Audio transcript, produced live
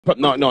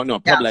No. Yeah,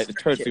 Probably like the third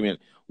stretch it. female.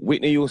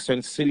 Whitney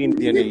Houston, Celine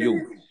Dion, and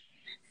you.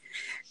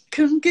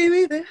 Come give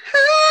me the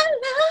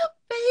hello,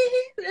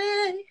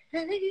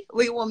 baby.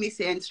 What you want me to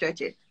say and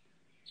stretch it?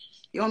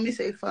 You want me to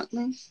say fuck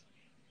me?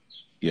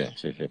 Yeah,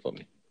 say for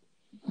me.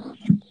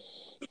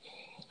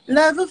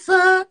 Lover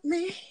fuck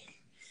me.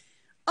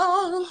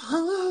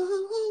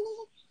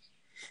 Oh,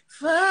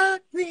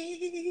 fuck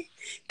me.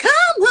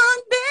 Come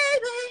on,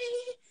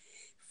 baby.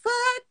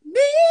 Fuck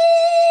me.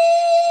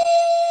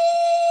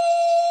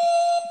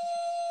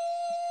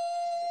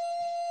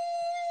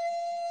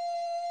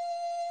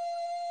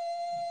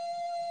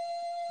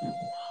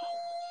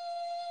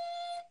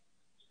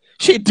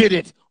 She did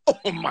it.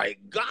 Oh my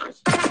gosh.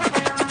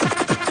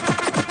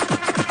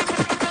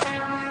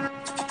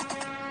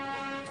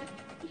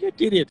 You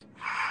did it.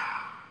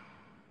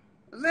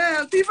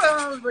 Man, people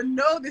don't even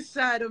know this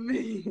side of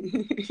me.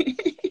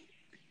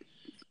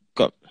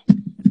 God.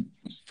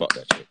 Fuck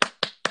that shit.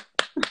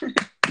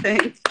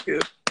 Thank you.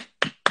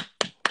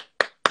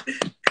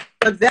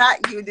 For that,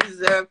 you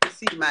deserve to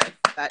see my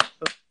fat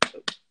foot.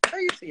 Oh,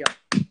 you see y'all.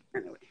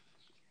 Anyway,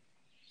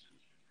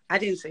 I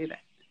didn't say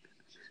that.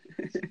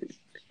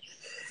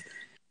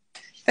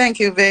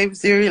 Thank you,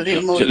 babes. You really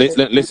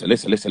motivated.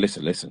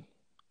 Listen.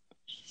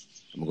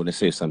 I'm going to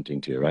say something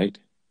to you, right?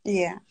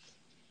 Yeah.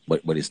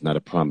 But it's not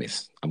a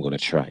promise. I'm going to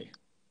try.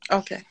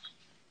 Okay.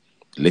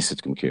 Listen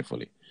to me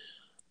carefully.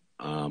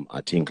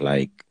 I think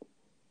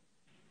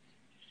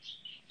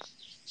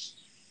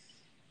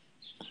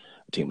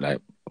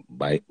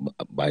by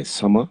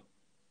summer,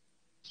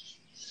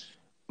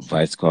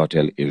 Vice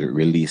Cartel is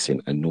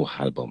releasing a new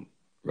album,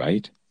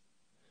 right?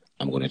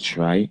 I'm going to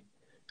try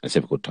and see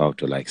if we could talk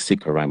to like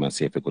Sicker Rhyme and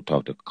see if we could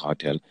talk to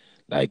Cartel,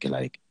 like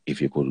if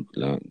you could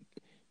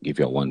give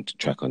your one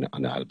track on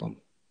the album.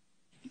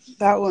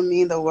 That would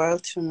mean the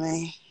world to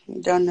me.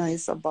 You don't know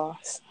he's a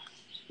boss.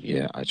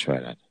 Yeah, I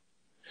try that.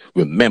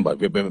 Remember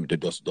to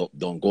just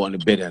don't go on the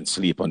bed and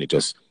sleep on it.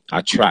 Just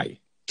I try.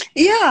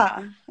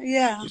 Yeah. You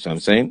know what I'm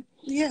saying?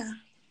 Yeah.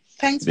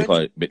 Thanks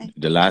because for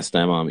the last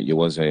time you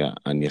was here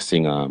and you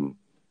sing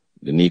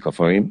the Nico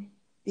for him.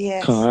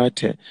 Yes.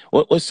 Cartel.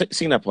 What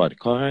sing that part?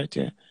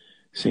 Cartel.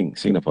 Sing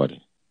that part.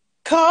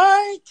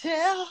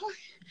 Cartel,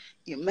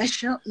 you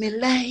mash up me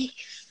life.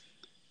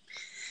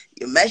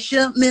 You mash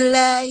up me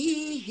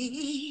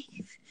life.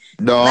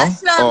 No.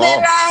 Mash up me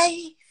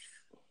life.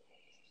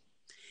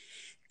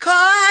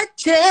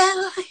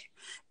 Cartel,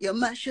 you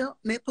mash up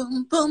me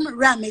pum pum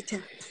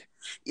ramita.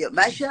 You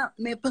mash up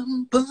me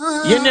pum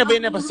pum. You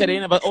never said it. You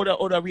never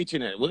order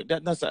reaching it.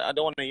 That's I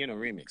don't want to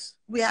remix.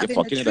 We having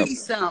a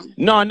threesome.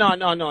 No.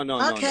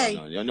 Okay.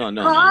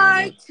 No.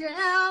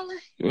 Cartel,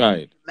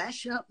 right.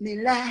 Mash up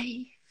me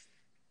life.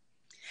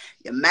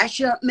 You mash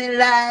up me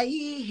life.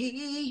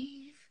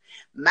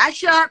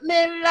 Mash up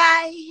me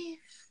life.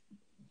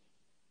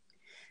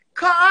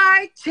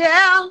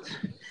 Cartel,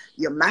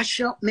 you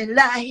mash up me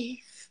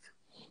life.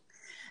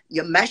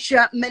 You mash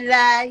up me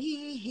life.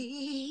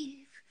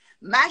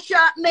 Mash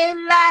up me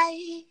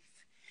life.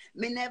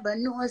 Me never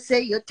know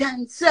say you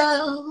done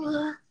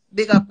so.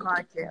 Big up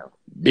Cartel.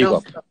 Big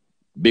up.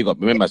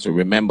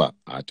 Remember,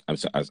 I'm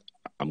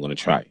gonna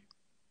try.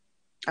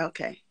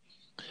 Okay.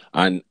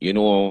 And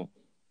I'm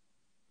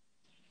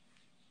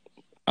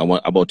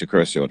about to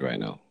curse you out right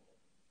now.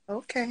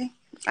 Okay,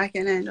 I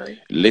can handle it.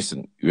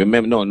 Listen,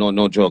 remember,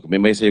 no joke.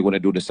 Remember, you say you're gonna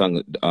do the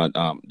song,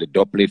 the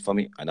dub plate for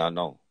me, and I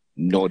know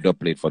no dub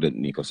plate for the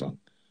Nico song.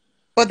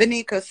 For the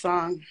Nico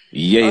song.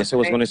 Yeah, okay. So I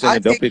was gonna send a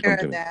dub plate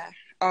to me. That.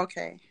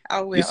 Okay,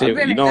 I will. You say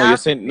you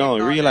sent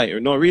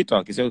real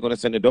talk. You said you're gonna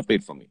send a dub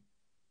plate for me.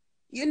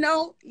 You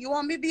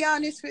want me to be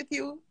honest with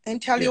you and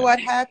tell you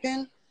what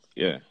happened?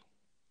 Yeah.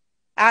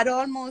 I'd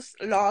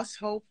almost lost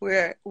hope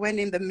when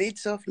in the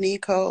midst of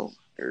Nico,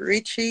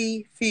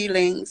 Richie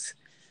Feelings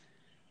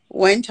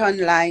went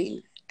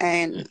online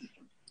and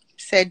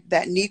said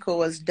that Nico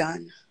was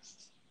done.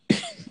 Oh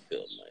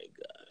my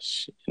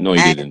gosh. No,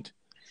 he didn't.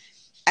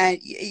 And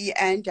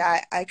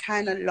I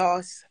kind of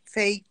lost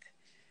faith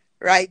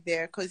right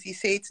there because he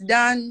said it's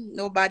done.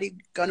 Nobody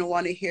gonna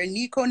want to hear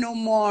Nico no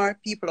more.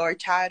 People are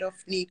tired of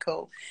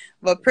Nico.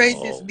 But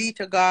praises be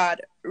to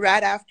God.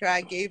 Right after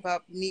I gave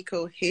up,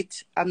 Nico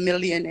hit 1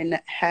 million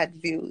and had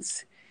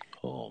views.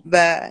 Oh.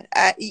 But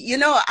I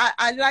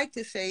like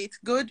to say it's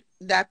good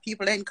that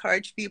people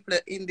encourage people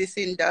in this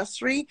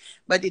industry,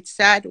 but it's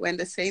sad when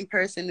the same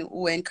person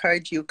who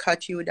encouraged you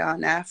cut you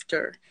down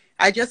after.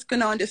 I just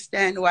couldn't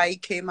understand why he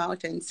came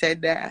out and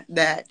said that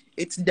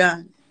it's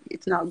done.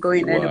 It's not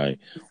going anywhere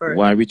further.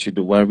 Why Richie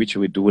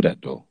would do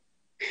that though?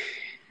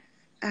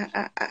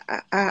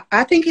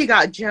 I think he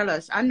got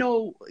jealous. I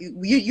know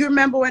you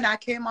remember when I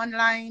came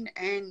online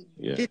and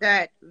did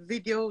that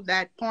video,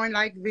 that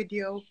porn-like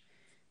video.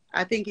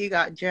 I think he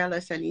got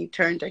jealous and he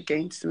turned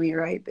against me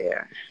right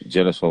there.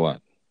 Jealous for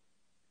what?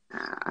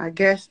 I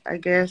guess.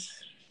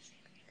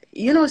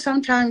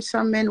 Sometimes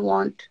some men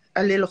want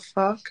a little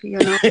fuck,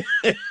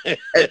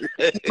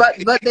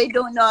 but they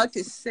don't know how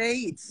to say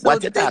it. So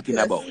what you talking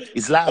about?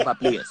 It's lava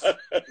place.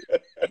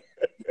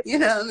 You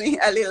know what I mean?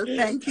 A little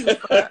thank you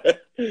for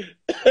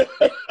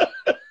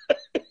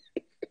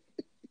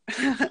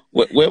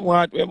What?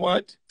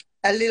 What?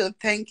 A little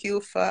thank you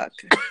fuck.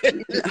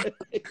 You know?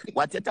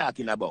 What you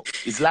talking about?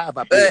 Is love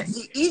a But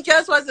place? he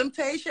just wasn't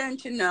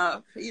patient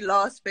enough. He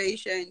lost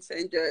patience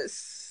and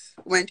just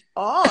went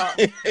off.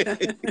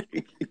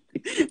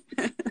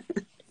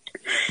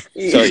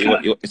 So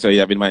Yeah. so you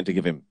have in mind to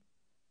give him?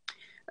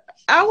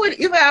 I would,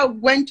 if I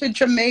went to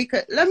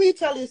Jamaica, let me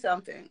tell you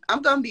something.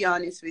 I'm going to be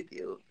honest with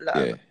you,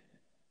 love.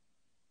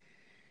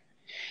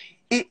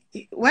 Yeah.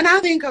 When I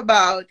think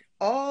about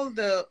all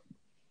the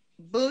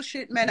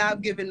bullshit men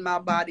I've given my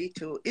body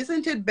to,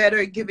 isn't it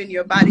better giving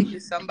your body to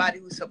somebody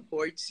who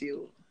supports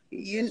you?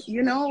 You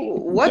know,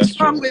 That's what's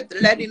wrong true. with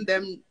letting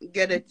them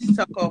get it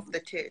suck off the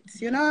tits?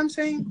 You know what I'm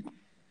saying?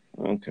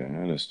 Okay,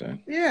 I understand.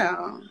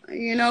 Yeah,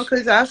 you know,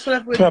 because I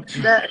slept with Prop.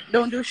 men that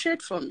don't do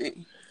shit for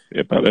me.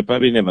 Yeah,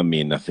 probably never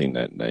mean nothing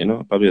that you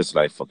know. Probably just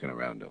like fucking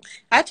around though.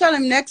 I tell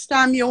him next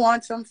time you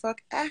want some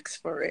fuck,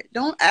 ask for it.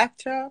 Don't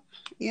act up,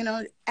 you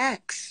know,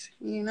 ask,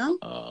 you know?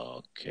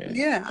 Okay.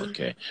 Yeah.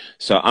 Okay.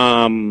 So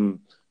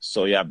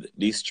so yeah,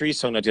 these three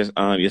songs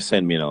that you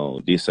send me now.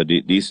 These are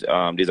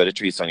the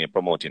three songs you're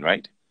promoting,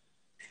 right?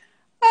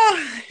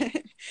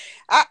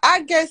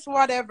 I guess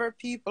whatever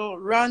people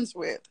runs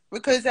with,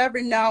 because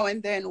every now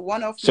and then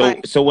one of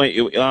So when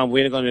you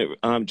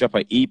gonna drop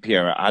an EP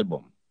or an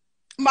album?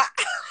 my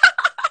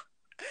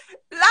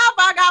love,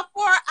 I got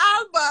 4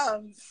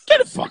 albums. Get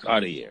the fuck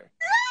out of here.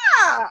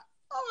 Yeah.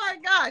 Oh my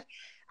gosh.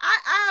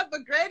 I have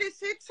a greatest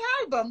hits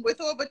album with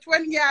over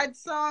 20 odd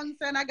songs,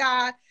 and I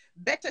got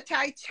Better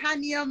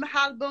Titanium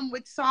album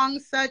with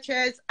songs such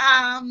as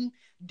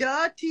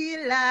Dirty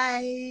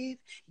Life,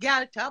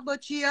 Gal Talk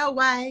About Your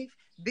Wife,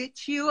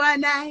 Bitch You a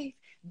Knife,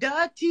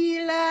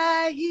 Dirty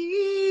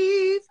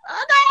Life.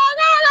 Oh,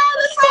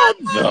 What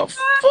the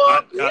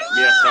fuck? Cut me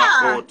a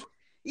talk yeah. out.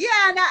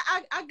 Yeah, and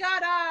I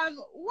got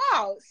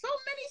wow, so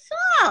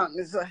many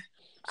songs.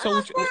 I So have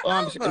which four no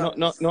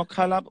albums.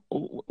 collab?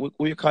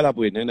 Who you collab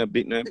with? Any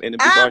big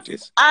I have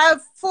artist? I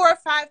have 4 or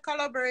 5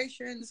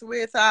 collaborations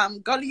with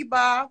Gully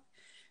Bob.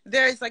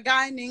 There's a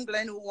guy in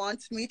England who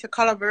wants me to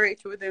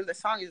collaborate with him. The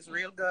song is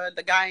real good.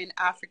 The guy in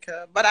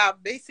Africa, but I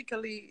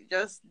basically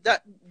just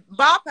that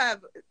Bob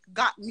have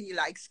got me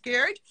like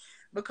scared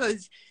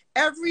because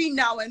every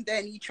now and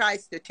then he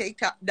tries to take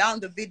down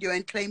the video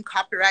and claim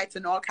copyrights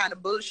and all kind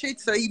of bullshit.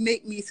 So he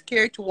make me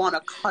scared to want to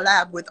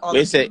collab with other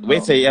Wait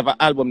people. say you have an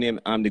album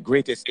named The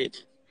Greatest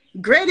Hit.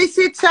 Greatest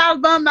hits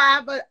album.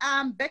 I have a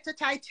Better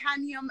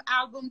Titanium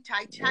album.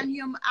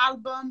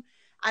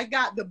 I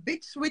got the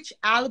Big Switch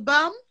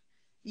album.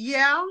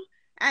 Yeah.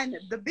 And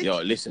the Yo,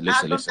 Bitch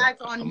album listen.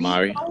 that's on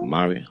Nico.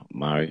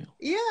 Amari.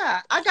 Yeah.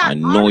 I I got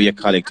know you're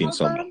R&B collecting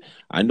some. album.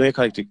 I know you're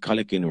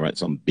collecting right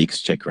some big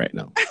check right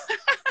now.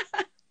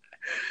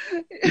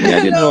 Yeah, I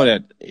You didn't know know,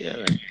 that. Yeah,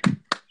 man.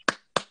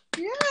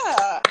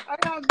 yeah. I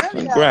got many albums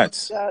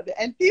Congrats. out there.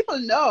 And people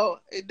know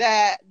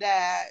that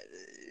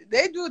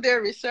they do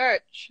their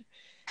research.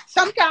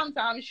 Sometimes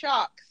I'm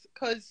shocked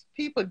because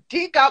people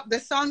dig up the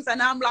songs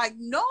and I'm like,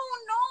 no,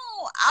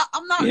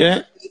 I'm not Yeah.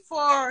 ready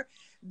for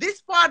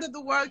this part of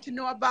the world to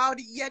know about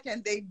it yet.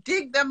 And they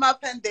dig them up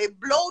and they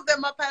blow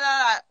them up and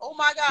I'm like, oh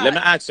my Let me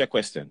God. ask you a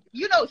question.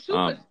 You know, Um,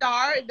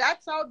 Superstar,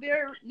 that's out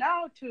there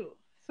now too.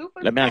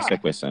 Let me ask you a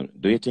Superstar. question.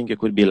 Do you think you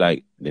could be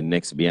like the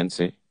next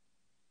Beyonce?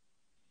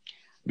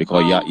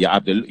 Because Um, you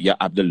have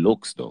the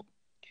looks though.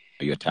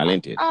 You're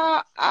talented.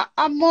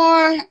 I'm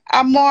more,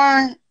 I'm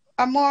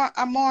more,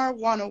 I'm more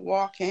want to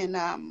walk in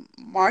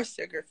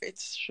Marcia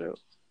Griffith's shoe.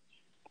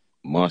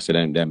 More so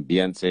than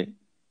Beyonce.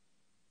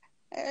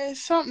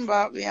 Something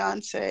about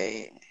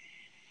Beyonce.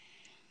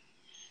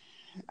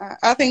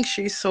 I think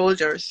she sold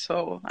her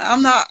soul.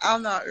 I'm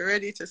not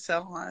ready to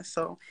sell my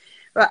soul.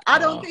 But I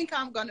don't Uh, think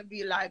I'm gonna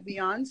be like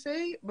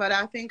Beyonce, but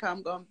I think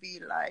I'm gonna be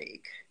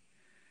like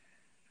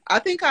I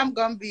think I'm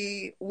gonna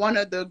be one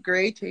of the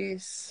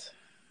greatest,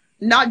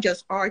 not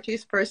just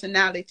artist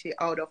personality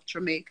out of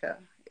Jamaica.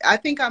 I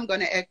think I'm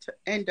gonna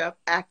end up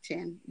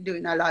acting,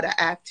 doing a lot of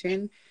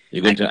acting.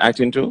 you're going And to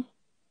acting too?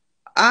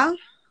 uh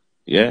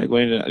Yeah,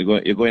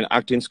 you're going to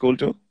acting school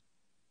too?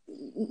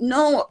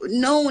 no,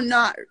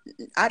 not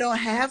I don't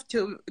have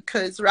to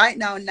because right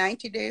now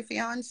 90 Day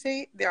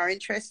Fiance, they are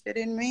interested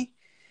in me.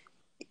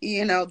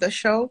 You know, the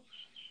show.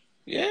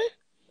 Yeah.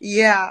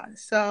 Yeah,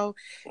 so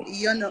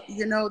you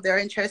know they're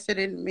interested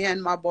in me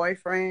and my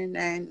boyfriend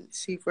and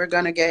see if we're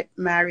gonna get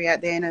married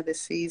at the end of the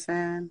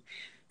season.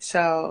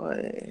 So,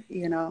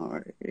 you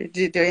know,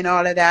 doing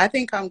all of that, I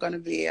think I'm gonna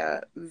be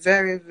a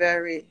very,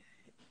 very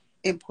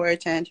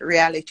important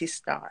reality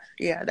star.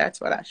 Yeah,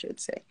 that's what I should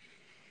say.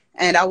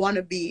 And I want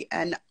to be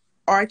an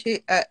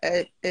artist,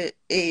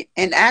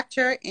 an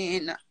actor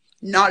in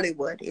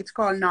Nollywood. It's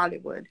called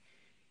Nollywood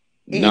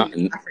Not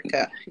in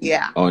Africa.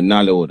 Yeah. or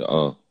Nollywood.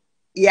 Oh,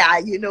 Yeah,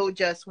 you know,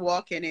 just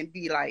walking and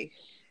be like,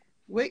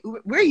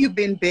 where you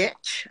been,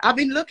 bitch? I've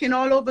been looking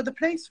all over the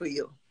place for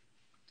you.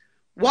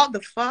 What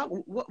the fuck?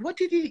 What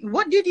did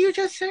you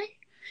just say?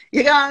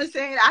 You know what I'm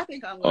saying? I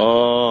think I'm gonna be.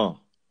 oh.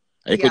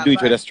 You could Yeah, do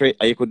it with but a straight.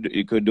 You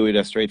could do it with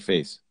a straight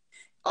face.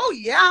 oh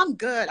yeah, I'm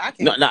good. I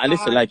No, can no.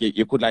 Listen, cry. like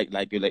you could like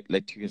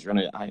tears run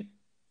out your eye.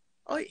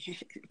 Oh,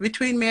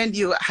 between me and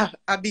you,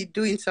 I'll be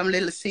doing some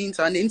little scenes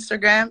on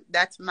Instagram.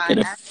 That's my Get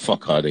the app.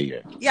 fuck out of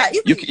here. Yeah,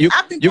 You even you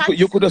I've been you could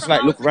practicing just from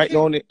like I was look a right kid.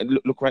 now in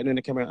look right now in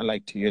the camera and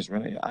like tears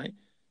right in your eye.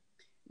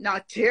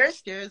 Not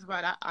tears,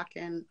 but I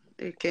can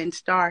it can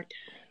start.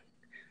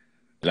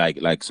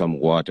 Like some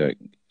water,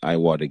 eye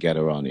water get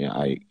around your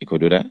eye. You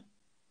could do that.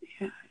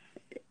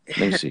 Let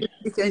me see.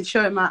 You can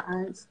show in my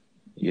eyes.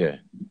 Yeah,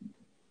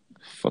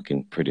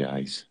 fucking pretty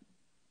eyes.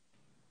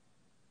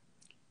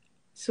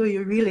 So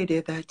you really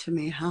did that to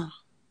me, huh?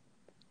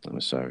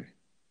 I'm sorry,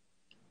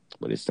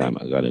 but it's time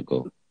Thank I gotta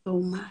go. you so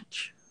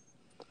much.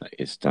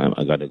 It's time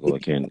I gotta go. I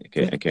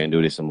can't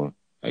do this no more.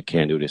 I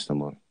can't do this no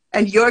more.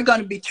 And you're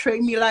gonna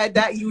betray me like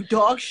that, you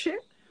dog shit?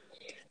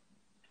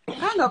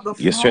 Hang up the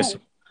You're phone.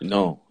 stressing.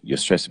 No, you're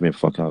stressing me the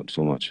fuck out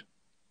too much.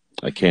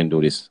 I can't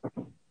do this.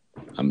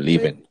 I'm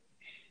leaving.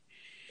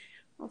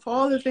 Of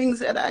all the things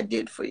that I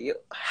did for you,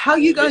 how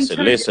you gonna Listen,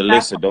 turn your listen, back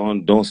listen.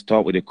 on? Don't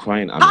start with the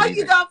crying. I'm How you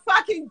leaving. gonna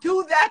fucking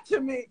do that to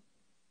me?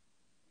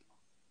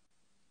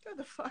 Get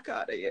the fuck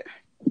out of here.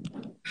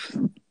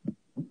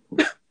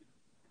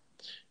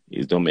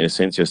 It don't make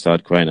sense. You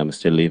start crying. I'm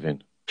still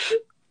leaving.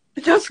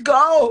 Just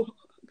go.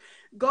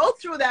 Go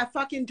through that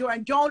fucking door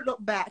and don't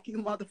look back, you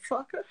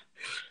motherfucker.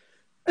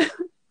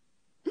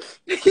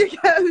 You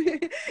got me.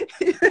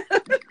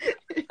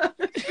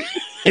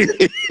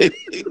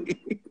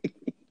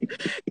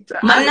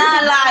 Man,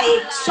 I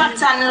lie,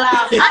 shut and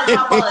laugh, I know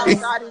alcohol.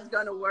 God is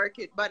gonna work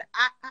it, but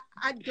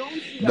I don't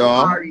see No.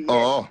 Amari yet.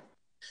 Oh.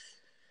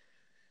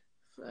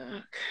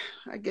 Fuck.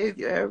 I gave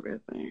you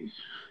everything.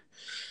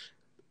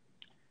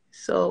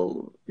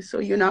 So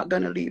you're not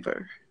gonna leave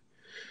her.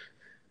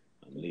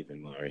 I'm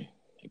leaving, Mari.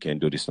 I can't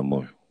do this no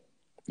more.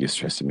 You're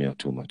stressing me out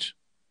too much.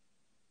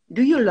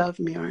 Do you love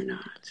me or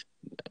not?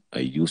 I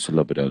used to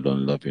love it. I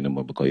don't love you no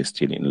more because you're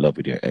still in love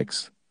with your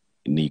ex,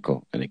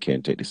 Nico, and I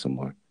can't take this no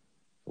more.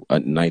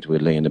 At night we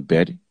lay in the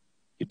bed.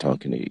 You're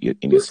talking in your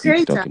Who sleep. You're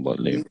says that, talking about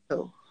laying.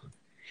 Nico?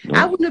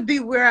 I No, wouldn't be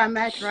where I'm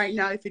at right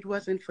now if it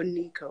wasn't for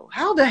Nico.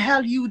 How the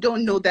hell you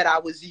don't know that I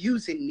was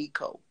using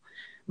Nico?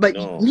 But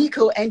no.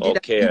 Nico ended up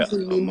Okay,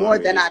 using me more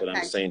Amari, than I listen what I'm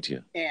thanked saying to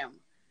you. him.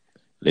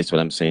 Listen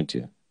what I'm saying to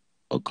you.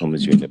 How come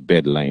as you're in the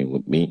bed lying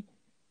with me,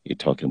 you're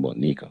talking about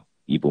Nico.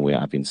 Even when we're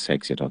having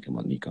sex, you're talking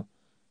about Nico.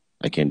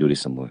 I can't do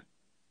this no more.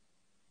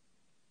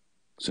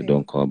 So Babe.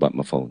 don't call about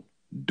my phone.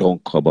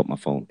 Don't call about my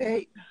phone.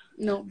 Babe,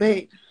 no,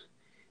 babe.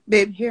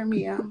 Babe, hear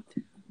me out.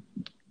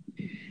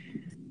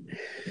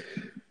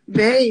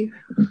 Babe,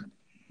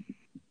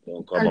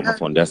 Don't call I about my love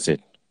phone. you. That's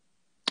it.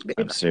 Babe,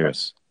 I'm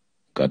serious.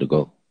 Gotta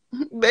go.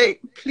 babe,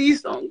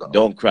 please don't go.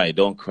 Don't cry.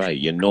 Don't cry.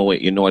 You know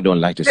it. You know I don't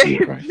like to see you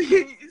Babe, cry.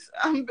 please,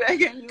 I'm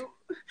begging you.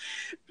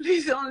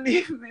 Please don't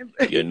leave me,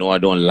 babe. You know I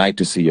don't like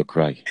to see you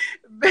cry.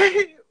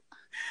 Babe,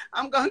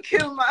 I'm gonna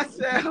kill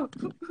myself.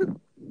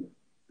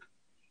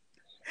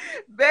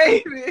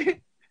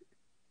 Baby,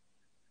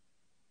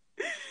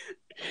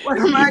 what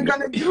am I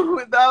gonna do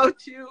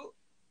without you?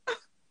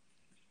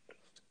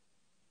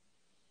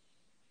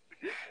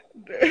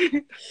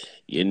 Babe.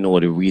 You know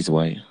the reason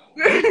why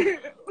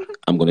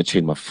I'm gonna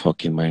change my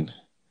fucking mind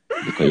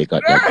because you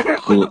got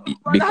that good.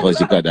 Because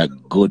you got that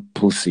good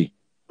pussy.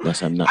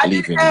 That's I'm not I did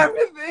leaving you.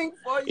 everything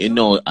for you. You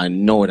know I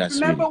know that,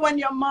 Remember sweetie. when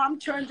your mom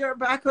turned her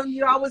back on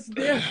you? I was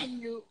there for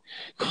you.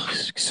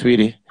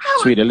 Sweetie, I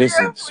was sweetie, there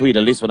listen, for sweetie,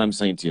 you. listen what I'm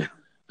saying to you.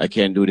 I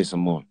can't do this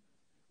anymore.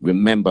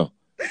 Remember,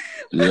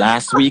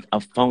 last week I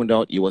found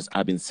out you was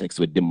having sex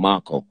with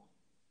DeMarco.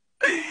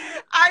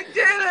 I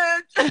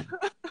didn't.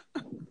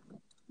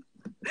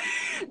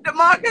 The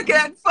marker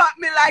can't fuck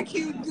me like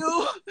you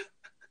do.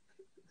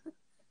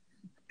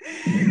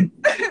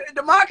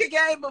 The marker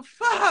can't even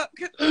fuck.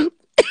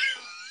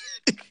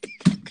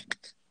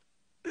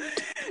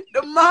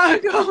 The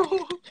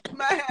Marco,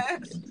 my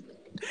ass.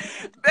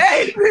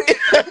 Baby.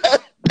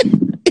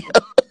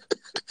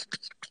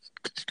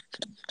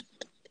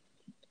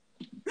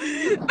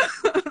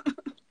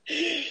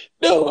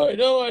 Don't worry,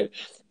 don't worry.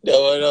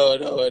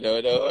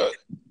 Don't worry.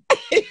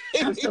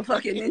 I'm so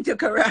fucking into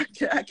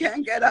character. I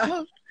can't get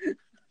out.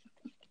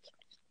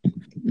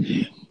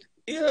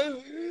 Yeah.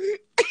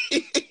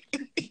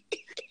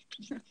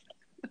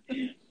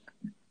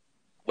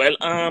 Well,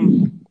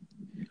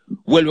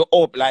 we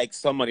hope like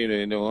somebody,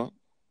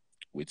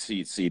 we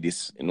see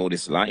this,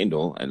 this line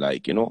though, and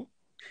like, You're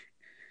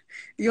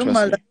trust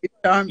my me. lucky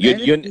charm, You,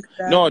 man. you,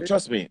 no,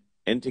 trust me.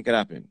 Anything can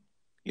happen.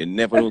 You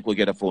never know who could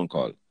get a phone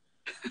call.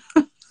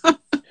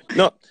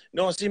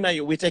 No, see,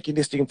 man, we're taking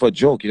this thing for a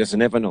joke. You just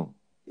never know.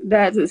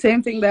 That's the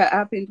same thing that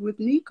happened with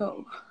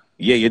Nico.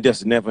 Yeah, you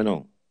just never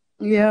know.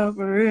 Yeah,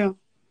 for real.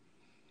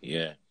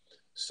 Yeah.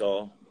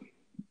 So,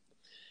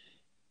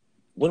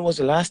 when was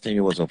the last time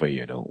you was over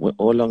here, though?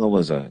 How long it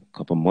was? A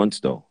couple months,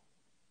 though.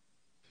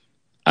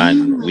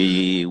 And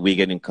we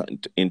get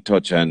in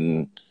touch,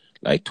 and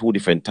like 2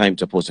 different times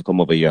supposed to come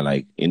over here.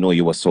 Like,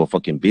 you were so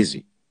fucking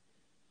busy.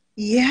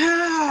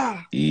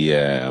 Yeah.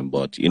 Yeah,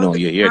 but you're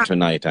here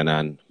tonight,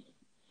 and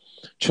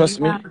trust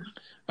me,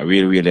 I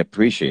really, really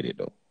appreciate it,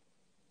 though.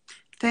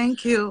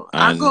 Thank you.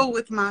 And I go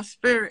with my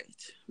spirit.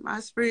 My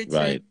spirit says,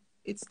 right.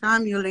 It's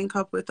time you link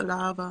up with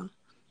Lava,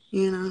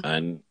 you know.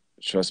 And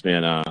trust me,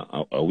 and I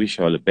wish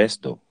you all the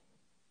best though.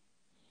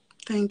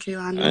 Thank you.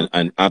 I know.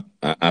 And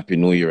happy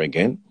New Year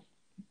again.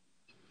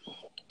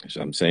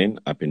 So I'm saying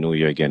happy New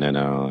Year again, and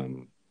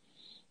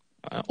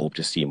I hope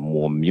to see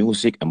more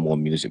music and more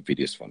music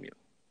videos from you.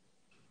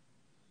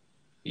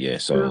 Yeah. I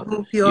So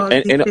hope you all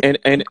and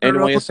any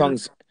one of your Corona.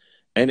 songs,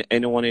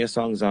 any one of your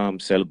songs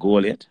sell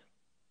gold yet?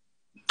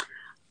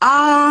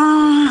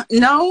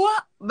 No,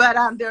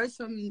 but there's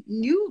some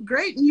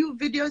great new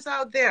videos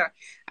out there.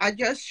 I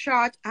just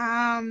shot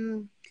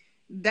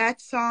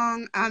that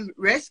song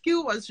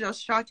Rescue was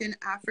just shot in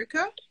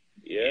Africa,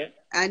 Yeah.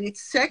 and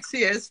it's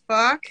sexy as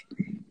fuck.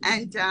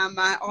 And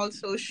I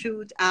also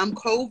shoot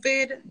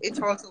COVID. It's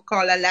also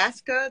called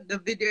Alaska. The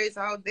video is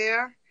out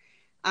there.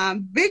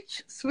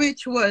 Bitch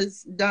Switch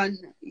was done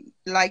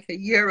like a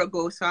year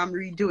ago, so I'm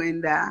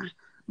redoing that.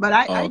 But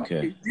I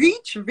Okay.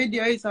 Reach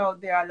video is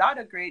out there. A lot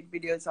of great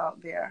videos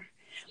out there.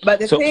 But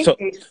the So thing so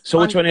is, so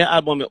which one of your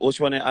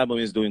album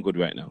is doing good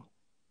right now?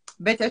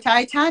 Better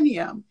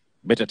Titanium.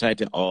 Better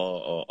Titan.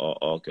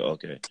 Okay,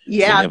 okay. You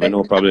Yeah, never Better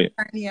know. Probably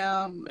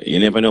Titanium. you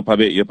never know.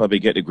 Probably you probably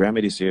get the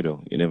Grammy this year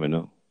though. You never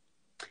know.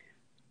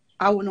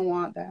 I wouldn't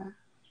want that.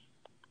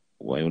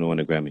 Why you don't want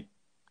a Grammy?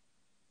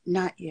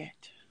 Not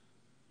yet.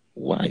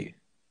 Why?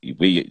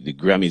 The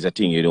Grammy is a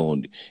thing you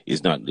don't.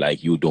 It's not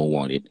like you don't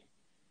want it.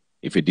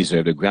 If you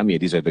deserve the Grammy, you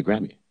deserve the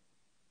Grammy.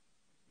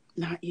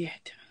 Not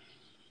yet.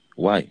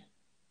 Why?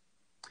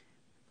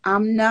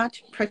 I'm not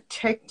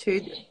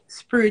protected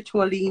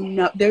spiritually.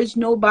 No, there's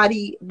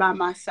nobody by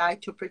my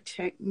side to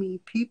protect me.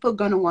 People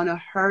gonna want to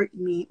hurt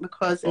me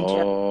because of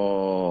jealousy.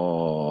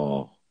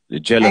 Oh, the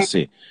And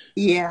jealousy.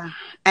 yeah,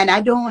 and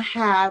I don't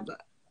have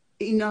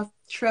enough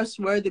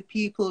trustworthy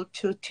people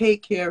to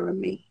take care of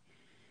me.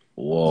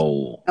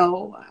 Whoa.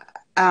 So,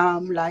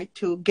 like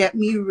to get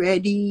me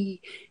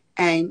ready.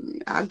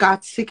 And I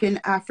got sick in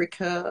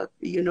Africa.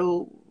 You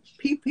know,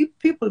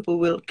 people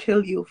will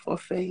kill you for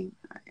fame.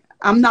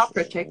 I'm not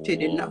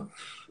protected enough.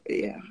 Whoa.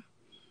 Yeah,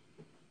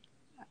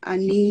 I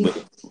need,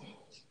 But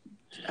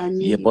I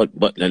yeah, need.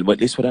 but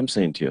this is what I'm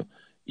saying to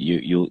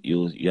you.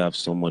 You have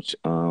so much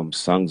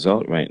songs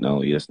out right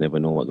now. You just never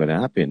know what's gonna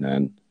happen.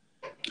 And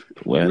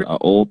well, I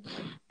hope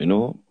you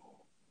know.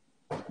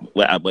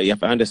 Well, but you have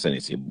to understand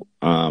it. See,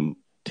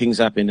 things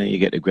happen and you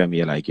get the Grammy.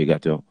 You're like you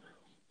got to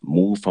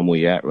move from where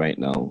you're at right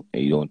now,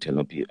 and you don't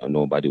tell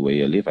nobody where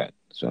you live at.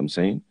 So I'm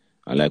saying,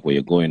 and like where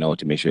you're going out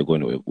to make sure you're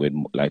going with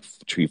like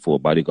 3, 4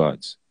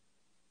 bodyguards.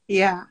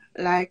 Yeah,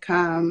 like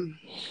where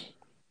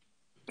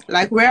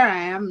I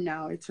am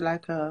now. It's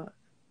like a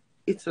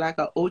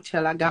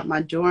hotel. I got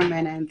my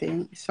doorman and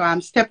thing. So I'm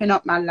stepping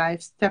up my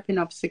life, stepping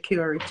up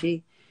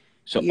security.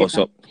 So Yeah,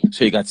 also,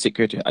 so you got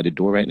security at the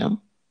door right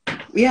now.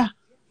 yeah.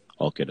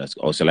 Okay, that's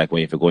also like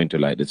when if you're going to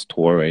like this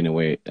tour or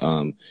anyway,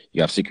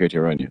 you have security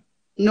around you.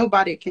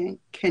 Nobody can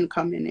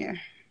come in here.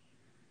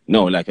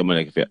 No, like I mean,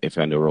 like if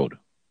you're on the road,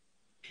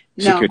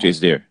 No, security is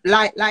there.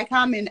 like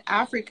I'm in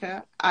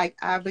Africa. I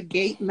have a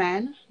gate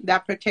man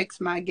that protects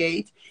my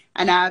gate,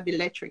 and I have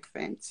electric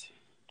fence.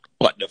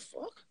 What the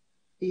fuck?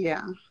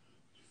 Yeah,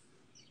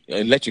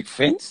 Electric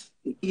fence?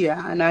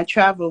 yeah, and I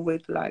travel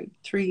with like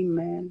 3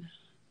 men.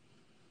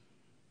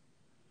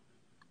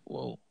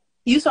 Whoa.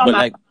 You saw But my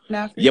like, in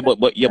yeah, Africa? Yeah.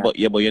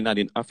 but you're not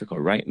in Africa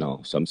right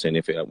now. So I'm saying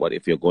if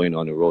you're going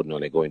on the road now,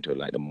 they're going to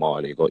like the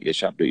mall, you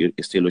shop, you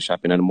still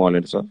shopping at the mall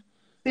and stuff.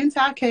 Since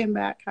I came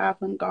back, I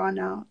haven't gone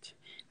out.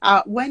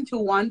 I went to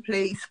one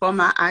place for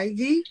my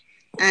IV,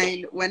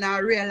 and when I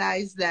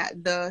realized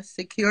that the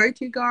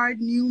security guard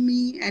knew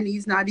me and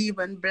he's not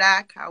even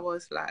black, I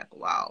was like,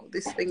 wow,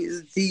 this thing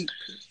is deep,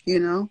 you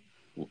know?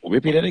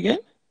 Repeat that again.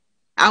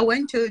 I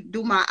went to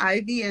do my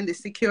IV, and the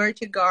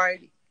security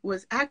guard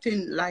was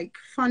acting like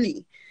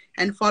funny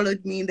and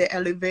followed me in the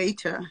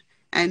elevator.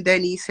 And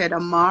then he said,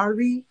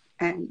 Amari.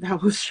 And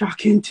that was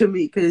shocking to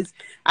me because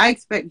I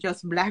expect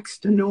just blacks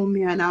to know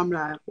me. And I'm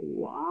like,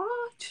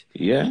 what?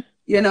 Yeah,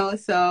 You know,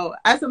 so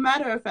as a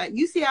matter of fact,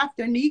 you see,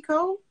 after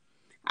Nico,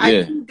 I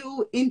yeah, didn't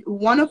do in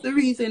one of the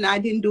reason I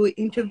didn't do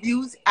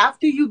interviews.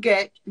 After you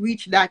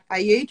reach that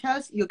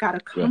hiatus, you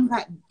gotta yeah. come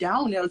back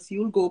down, else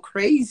you'll go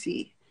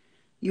crazy.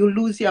 You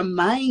lose your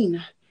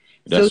mind.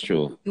 So That's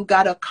true. you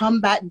gotta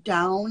come back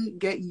down,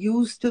 get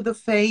used to the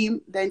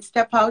fame, then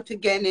step out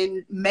again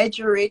and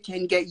measure it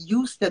and get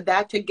used to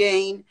that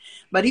again.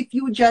 But if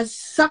you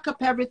just suck up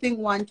everything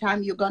one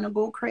time, you're gonna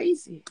go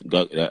crazy.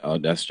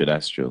 That's true.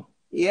 That's true.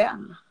 Yeah.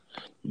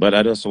 But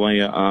I just want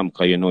you,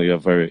 cause you know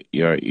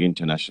you're an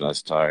international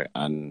star,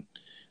 and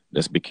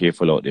just be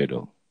careful out there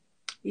though.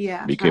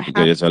 Yeah. Be I careful because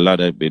have. there's a lot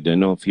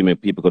of female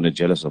people gonna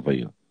jealous of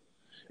you.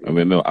 And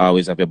remember,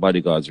 always have your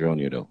bodyguards around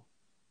you though.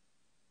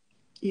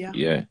 Yeah.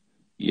 Yeah,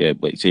 yeah.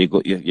 But so you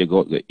go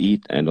to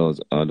eat and those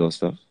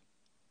stuff.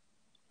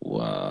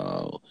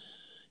 Wow,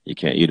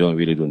 you don't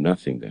really do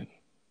nothing then.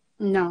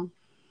 No.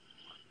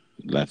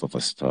 Life of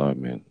a star,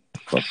 man.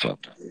 Fucked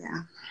up.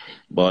 Yeah.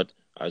 But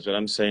as what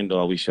I'm saying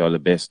though, I wish you all the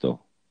best though.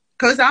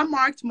 Because I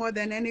marked more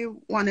than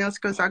anyone else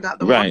because I got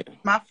the mark Right, on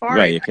my right.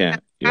 forehead. You I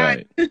can't. You're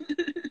can't right. hide.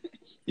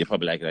 You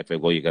probably like if you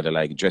go, you gotta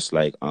like dress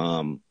like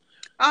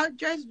Oh,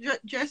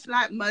 just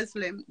like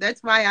Muslim.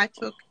 That's why I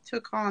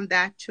took on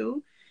that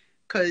too,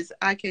 because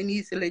I can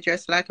easily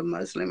dress like a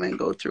Muslim and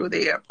go through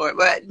the airport.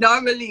 But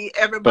normally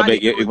probably everybody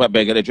you knows,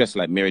 probably gotta dress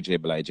like Mary J.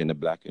 Blige in the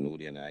black and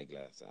hoodie and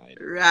eyeglass. All right.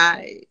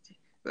 right?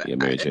 But Yeah,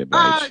 Mary J.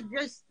 Blige.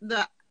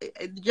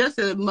 just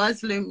a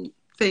Muslim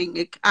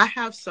thing. I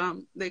have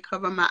some. They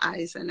cover my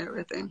eyes and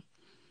everything.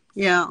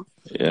 Yeah,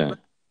 Yeah. but,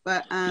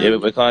 but Yeah,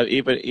 because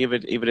even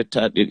the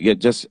tattoo, you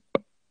just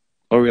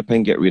hurry up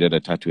and get rid of the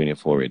tattoo in your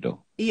forehead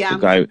though. yeah, The I'm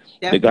gonna guy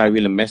the guy definitely.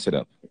 really messed it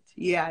up.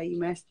 Yeah, you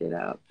messed it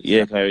up. So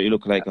Yeah, 'cause you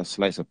look like a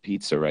slice of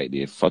pizza right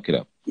there. Fuck it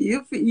up.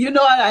 you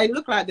know what? I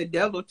look like the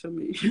devil to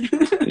me.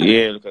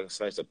 Yeah, look like a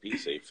slice of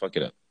pizza. You fuck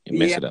it up. You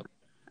mess Yeah, it up.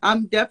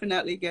 I'm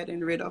definitely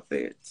getting rid of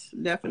it.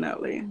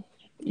 Definitely.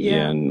 Yeah,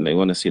 Yeah. and they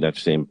want to see that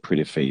same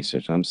pretty face. You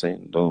know what I'm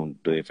saying?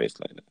 Don't do your face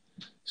like that.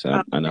 So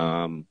and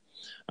Okay.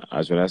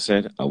 as what I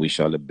said, I wish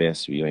all the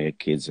best for you and your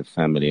kids and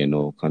family. You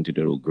know,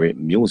 continue to do great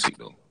music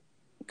though.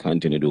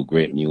 Continue to do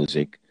great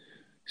music.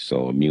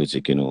 So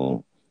music, you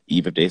know,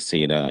 even if they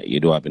say that you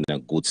don't have any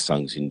good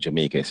songs in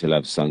Jamaica, you still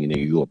have songs in the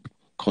Europe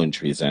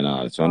countries and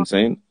all. So I'm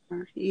saying,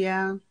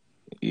 Yeah.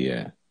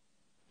 yeah,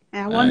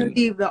 And I want to and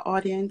leave the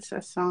audience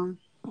a song.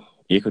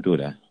 you could do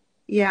that.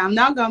 Yeah, I'm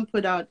not gonna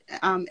put out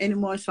any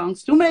more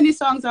songs. Too many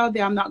songs out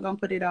there. I'm not gonna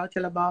put it out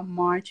till about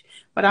March.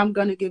 But I'm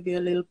gonna give you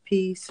a little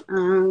piece.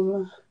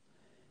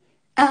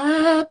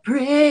 I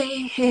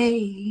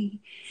pray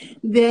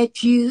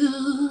that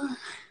you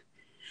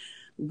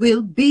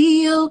will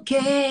be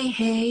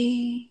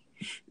okay,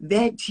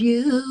 that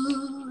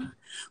you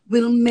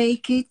will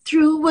make it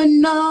through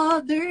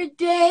another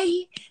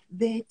day,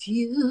 that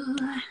you,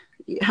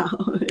 yeah,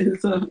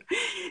 so,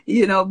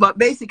 but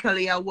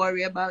basically I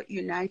worry about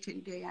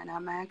United Day and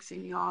I'm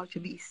asking y'all to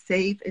be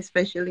safe,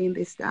 especially in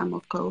this time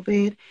of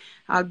COVID.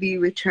 I'll be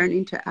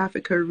returning to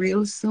Africa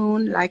real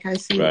soon. Like I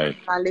say, Right,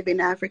 I live in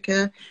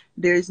Africa.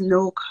 There's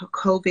no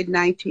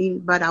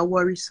COVID-19, but I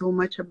worry so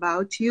much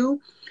about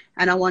you.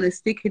 And I want to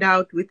stick it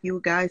out with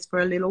you guys for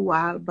a little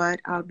while,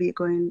 but I'll be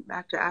going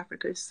back to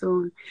Africa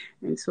soon.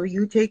 And so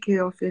you take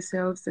care of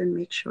yourselves and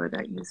make sure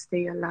that you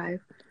stay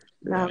alive.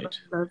 Love, right.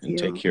 love And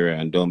take you. care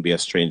and don't be a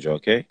stranger,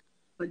 okay?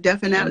 But And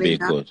definitely be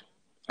not. good.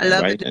 I All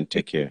love right, and and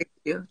take care. appreciate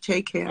you.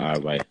 Take care. All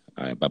right.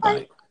 All right. Bye Bye.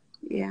 bye.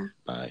 Yeah.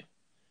 Bye.